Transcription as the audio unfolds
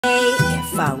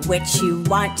If a witch you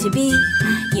want to be,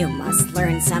 you must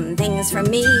learn some things from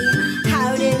me.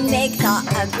 How to make the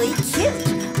ugly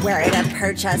cute, where to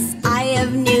purchase eye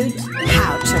of newt,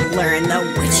 how to learn the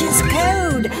witch's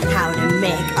code, how to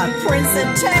make a prince a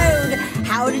toad,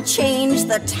 how to change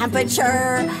the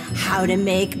temperature, how to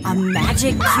make a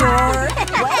magic cure.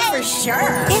 Well, for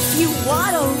sure. If you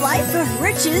want a life of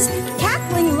riches,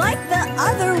 cackling like the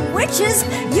other witches,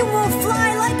 you will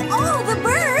fly like all the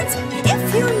birds.